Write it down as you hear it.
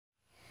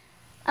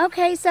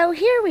Okay, so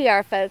here we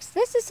are, folks.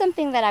 This is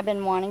something that I've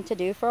been wanting to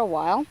do for a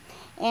while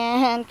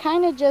and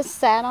kind of just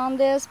sat on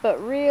this,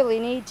 but really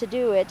need to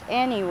do it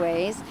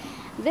anyways.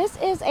 This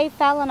is a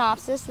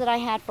Phalaenopsis that I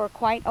had for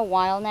quite a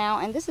while now,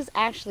 and this is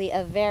actually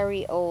a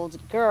very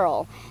old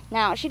girl.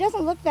 Now, she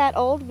doesn't look that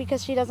old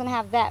because she doesn't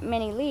have that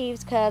many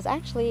leaves, because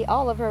actually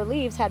all of her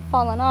leaves had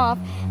fallen off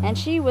and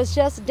she was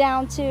just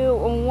down to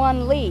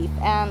one leaf.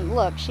 And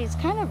look, she's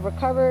kind of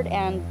recovered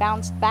and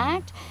bounced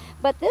back.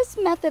 But this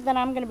method that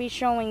I'm going to be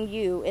showing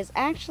you is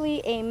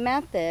actually a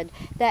method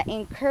that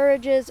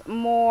encourages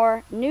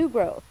more new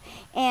growth.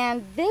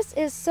 And this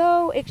is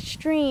so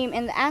extreme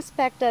in the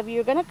aspect of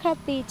you're going to cut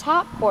the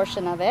top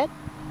portion of it,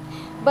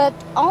 but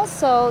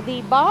also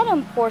the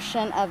bottom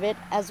portion of it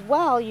as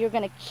well you're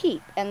going to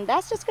keep. And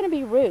that's just going to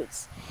be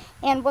roots.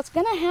 And what's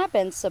going to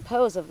happen,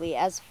 supposedly,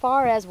 as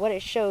far as what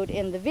it showed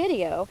in the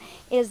video,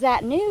 is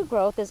that new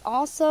growth is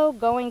also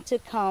going to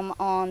come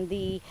on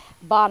the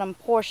bottom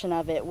portion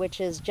of it,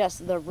 which is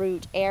just the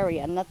root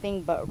area,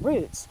 nothing but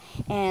roots.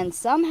 And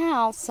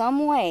somehow,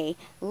 some way,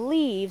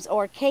 leaves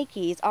or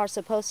keikis are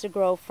supposed to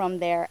grow from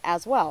there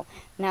as well.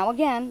 Now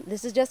again,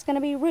 this is just going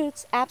to be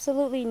roots,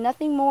 absolutely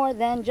nothing more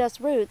than just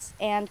roots,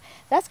 and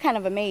that's kind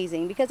of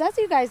amazing because, as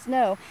you guys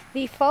know,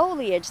 the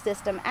foliage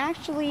system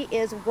actually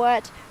is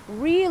what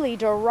really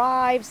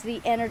derives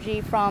the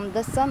energy from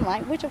the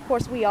sunlight, which of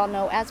course we all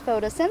know as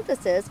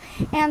photosynthesis,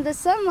 and the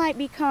sunlight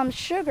becomes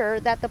sugar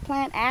that the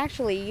plant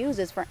actually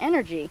uses for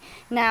energy.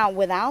 Now,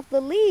 without the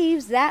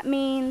leaves, that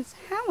means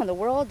how in the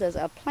world does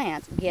a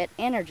plant get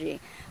energy?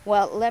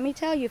 Well, let me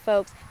tell you,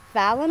 folks,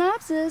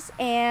 Phalaenopsis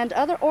and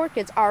other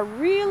orchids are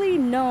really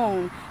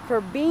known for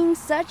being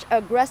such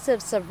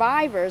aggressive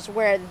survivors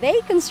where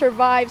they can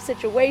survive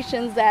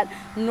situations that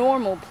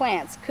normal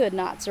plants could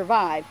not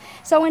survive.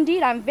 So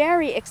indeed, I'm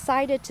very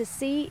excited to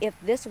see if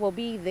this will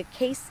be the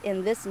case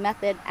in this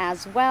method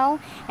as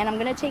well. And I'm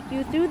going to take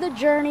you through the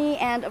journey,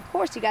 and of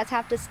course you guys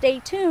have to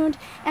stay tuned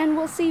and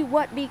we'll see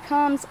what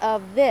becomes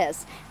of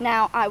this.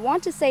 Now, I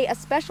want to say a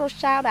special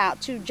shout out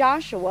to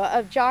Joshua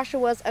of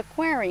Joshua's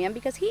Aquarium,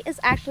 because he is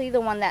actually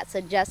the one that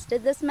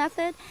suggested this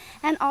method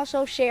and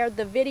also shared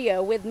the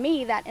video with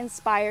me that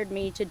inspired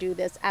me to do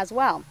this as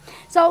well.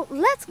 So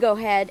let's go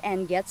ahead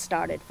and get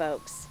started,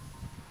 folks.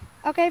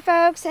 Okay,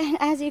 folks,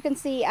 as you can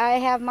see, I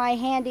have my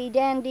handy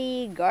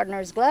dandy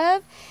gardener's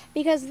glove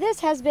because this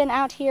has been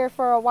out here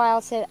for a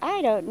while, so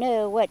I don't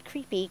know what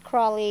creepy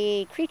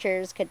crawly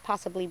creatures could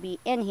possibly be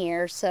in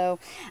here. So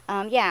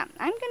yeah,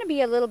 I'm going to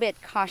be a little bit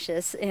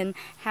cautious in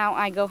how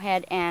I go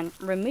ahead and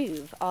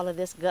remove all of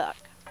this gunk.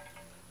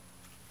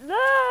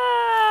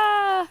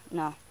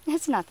 No,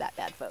 it's not that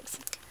bad, folks.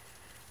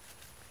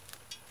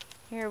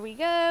 Here we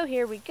go,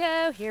 here we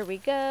go, here we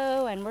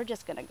go, and we're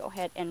just going to go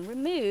ahead and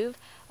remove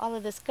all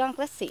of this gunk.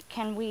 Let's see,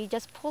 can we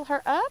just pull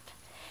her up?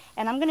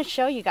 And I'm going to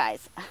show you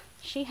guys.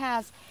 She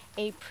has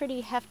a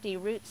pretty hefty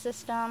root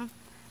system,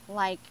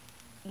 like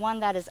one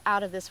that is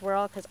out of this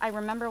world, because I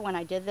remember when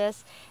I did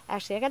this,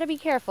 actually I got to be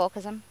careful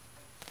because I'm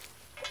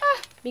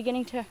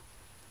beginning to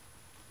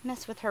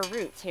mess with her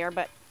roots here,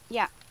 but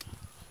yeah.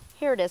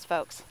 Here it is,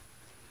 folks.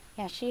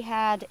 Yeah, she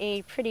had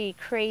a pretty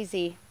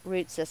crazy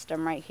root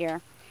system right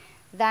here.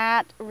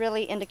 That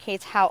really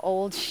indicates how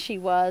old she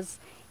was.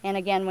 And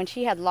again, when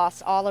she had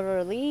lost all of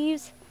her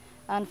leaves,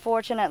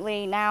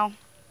 unfortunately now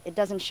it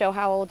doesn't show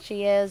how old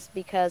she is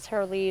because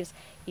her leaves,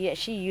 yeah,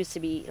 she used to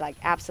be like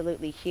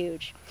absolutely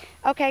huge.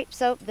 Okay,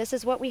 so this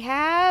is what we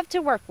have to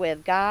work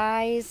with,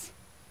 guys.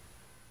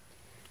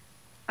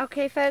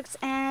 Okay, folks,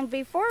 and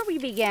before we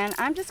begin,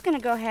 I'm just going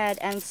to go ahead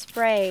and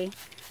spray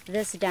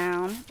this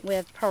down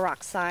with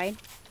peroxide,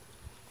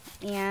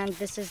 and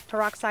this is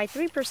peroxide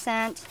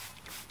 3%,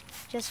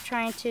 just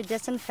trying to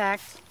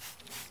disinfect.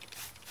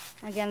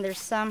 Again, there's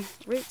some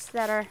roots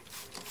that are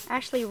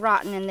actually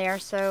rotten in there,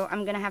 so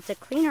I'm gonna have to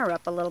clean her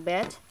up a little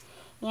bit.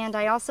 And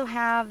I also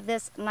have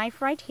this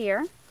knife right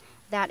here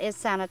that is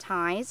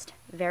sanitized,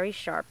 very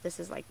sharp. This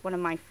is like one of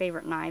my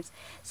favorite knives.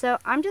 So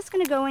I'm just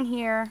gonna go in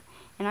here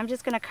and I'm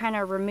just gonna kind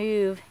of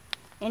remove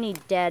any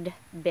dead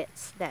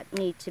bits that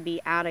need to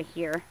be out of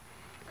here.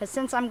 Because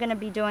since I'm going to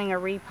be doing a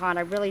repot,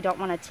 I really don't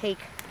want to take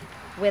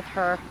with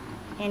her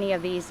any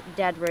of these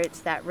dead roots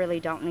that really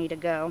don't need to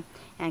go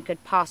and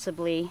could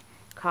possibly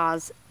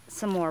cause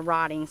some more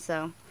rotting.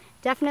 So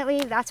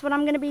definitely that's what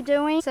I'm going to be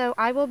doing. So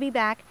I will be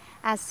back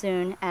as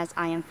soon as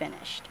I am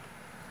finished.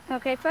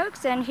 Okay,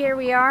 folks, and here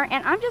we are.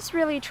 And I'm just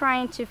really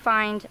trying to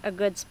find a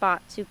good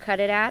spot to cut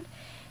it at.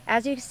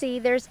 As you can see,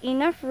 there's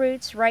enough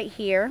roots right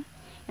here.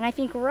 And I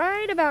think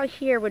right about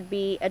here would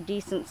be a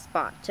decent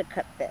spot to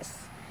cut this.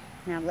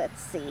 Now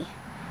let's see.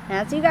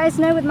 Now, as you guys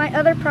know, with my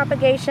other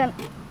propagation,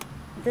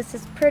 this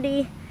is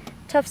pretty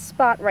tough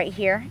spot right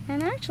here.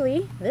 And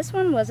actually, this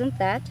one wasn't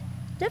that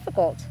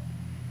difficult.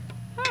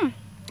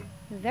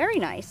 Very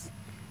nice.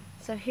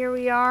 So here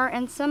we are,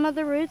 and some of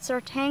the roots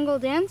are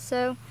tangled in,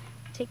 so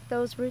take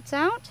those roots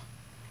out.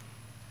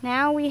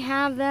 Now we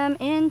have them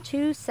in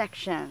two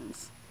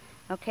sections.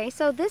 Okay,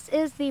 so this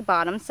is the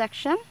bottom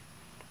section.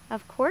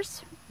 Of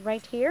course,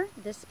 right here,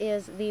 this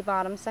is the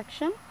bottom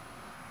section.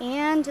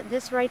 And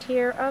this right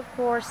here, of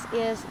course,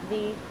 is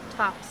the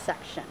top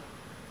section.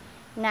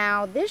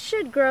 Now this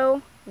should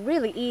grow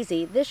really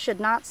easy. This should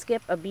not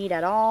skip a beat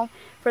at all,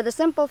 for the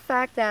simple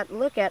fact that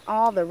look at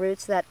all the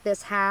roots that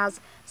this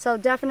has. So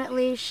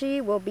definitely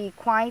she will be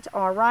quite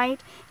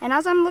alright. And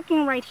as I'm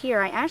looking right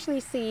here, I actually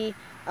see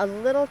a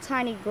little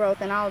tiny growth,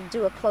 and I'll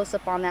do a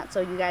close-up on that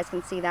so you guys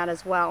can see that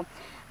as well.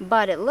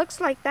 But it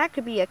looks like that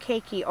could be a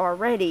keiki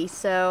already,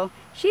 so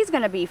she's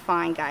gonna be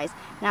fine, guys.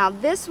 Now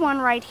this one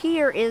right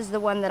here is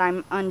the one that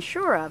I'm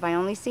unsure of. I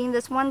only seen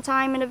this one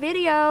time in a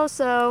video,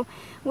 so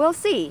we'll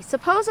see.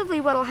 Supposedly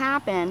what'll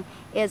happen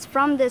is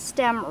from this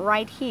stem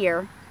right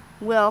here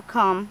will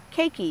come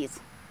keikis.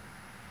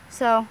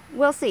 So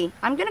we'll see.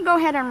 I'm gonna go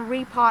ahead and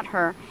repot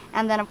her,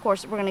 and then of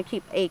course we're gonna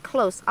keep a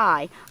close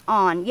eye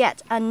on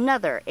yet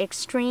another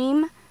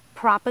extreme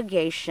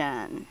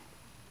propagation.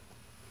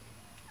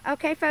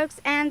 Okay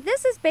folks, and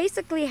this is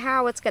basically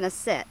how it's going to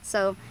sit.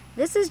 So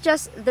this is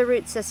just the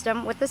root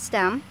system with the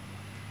stem,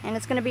 and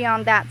it's going to be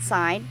on that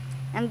side.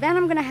 And then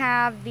I'm going to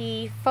have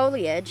the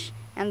foliage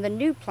and the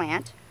new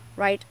plant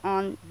right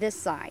on this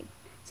side.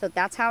 So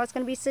that's how it's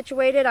going to be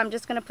situated. I'm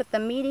just going to put the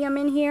medium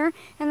in here,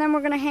 and then we're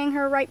going to hang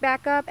her right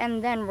back up,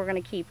 and then we're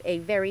going to keep a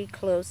very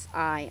close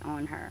eye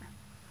on her.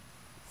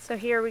 So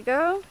here we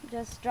go,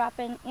 just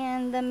dropping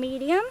in the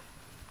medium.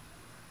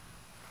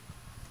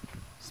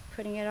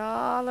 Putting it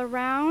all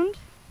around,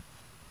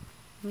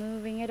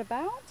 moving it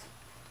about,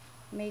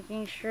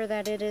 making sure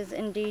that it is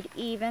indeed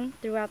even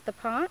throughout the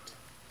pot.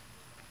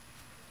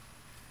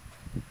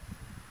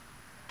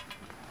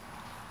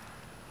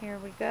 Here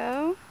we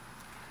go.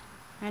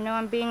 I know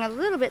I'm being a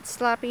little bit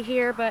sloppy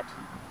here, but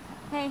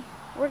hey,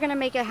 we're gonna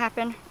make it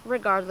happen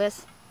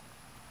regardless.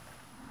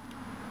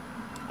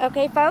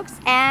 Okay folks,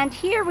 and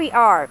here we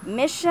are,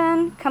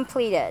 mission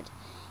completed.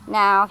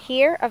 Now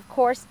here, of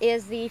course,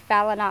 is the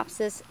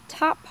Phalaenopsis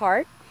top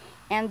part,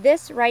 and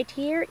this right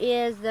here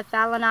is the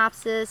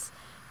Phalaenopsis,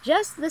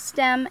 just the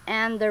stem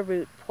and the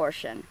root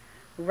portion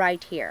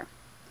right here.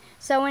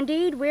 So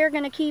indeed, we're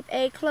going to keep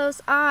a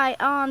close eye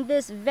on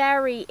this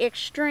very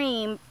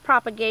extreme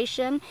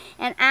propagation.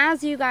 And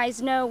as you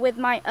guys know, with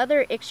my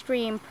other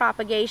extreme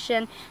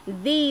propagation,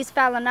 these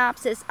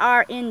Phalaenopsis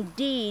are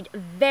indeed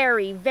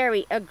very,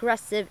 very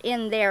aggressive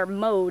in their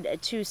mode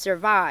to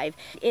survive.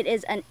 It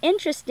is an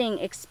interesting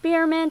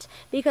experiment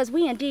because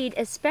we indeed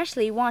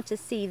especially want to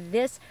see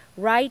this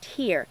right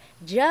here.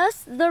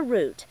 Just the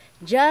root,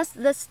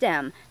 just the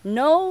stem,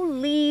 no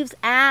leaves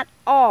at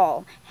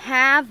all,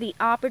 have the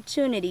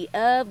opportunity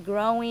of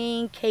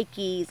growing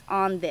keikis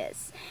on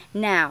this.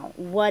 Now,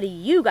 what do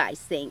you guys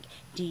think?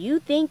 Do you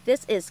think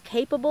this is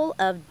capable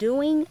of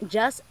doing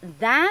just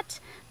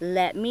that?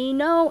 Let me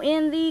know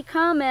in the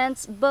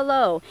comments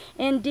below.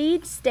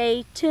 Indeed,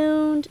 stay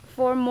tuned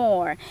for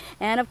more.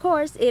 And of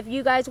course, if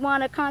you guys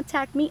want to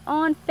contact me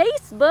on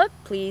Facebook,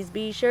 please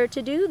be sure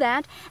to do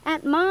that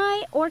at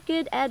My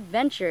Orchid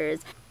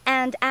Adventures.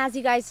 And as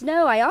you guys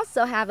know, I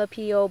also have a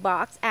P.O.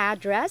 box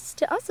address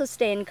to also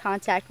stay in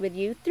contact with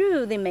you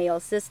through the mail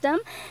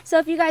system. So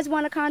if you guys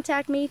want to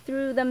contact me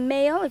through the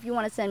mail, if you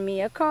want to send me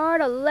a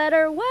card, a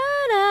letter,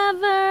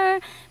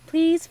 whatever,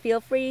 please feel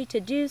free to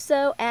do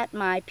so at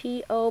my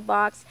P.O.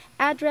 box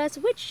address,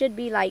 which should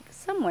be like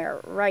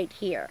somewhere right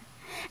here.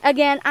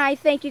 Again, I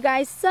thank you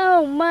guys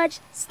so much.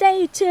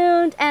 Stay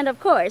tuned. And of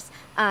course,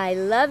 I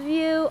love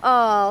you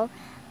all.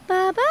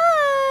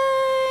 Bye-bye.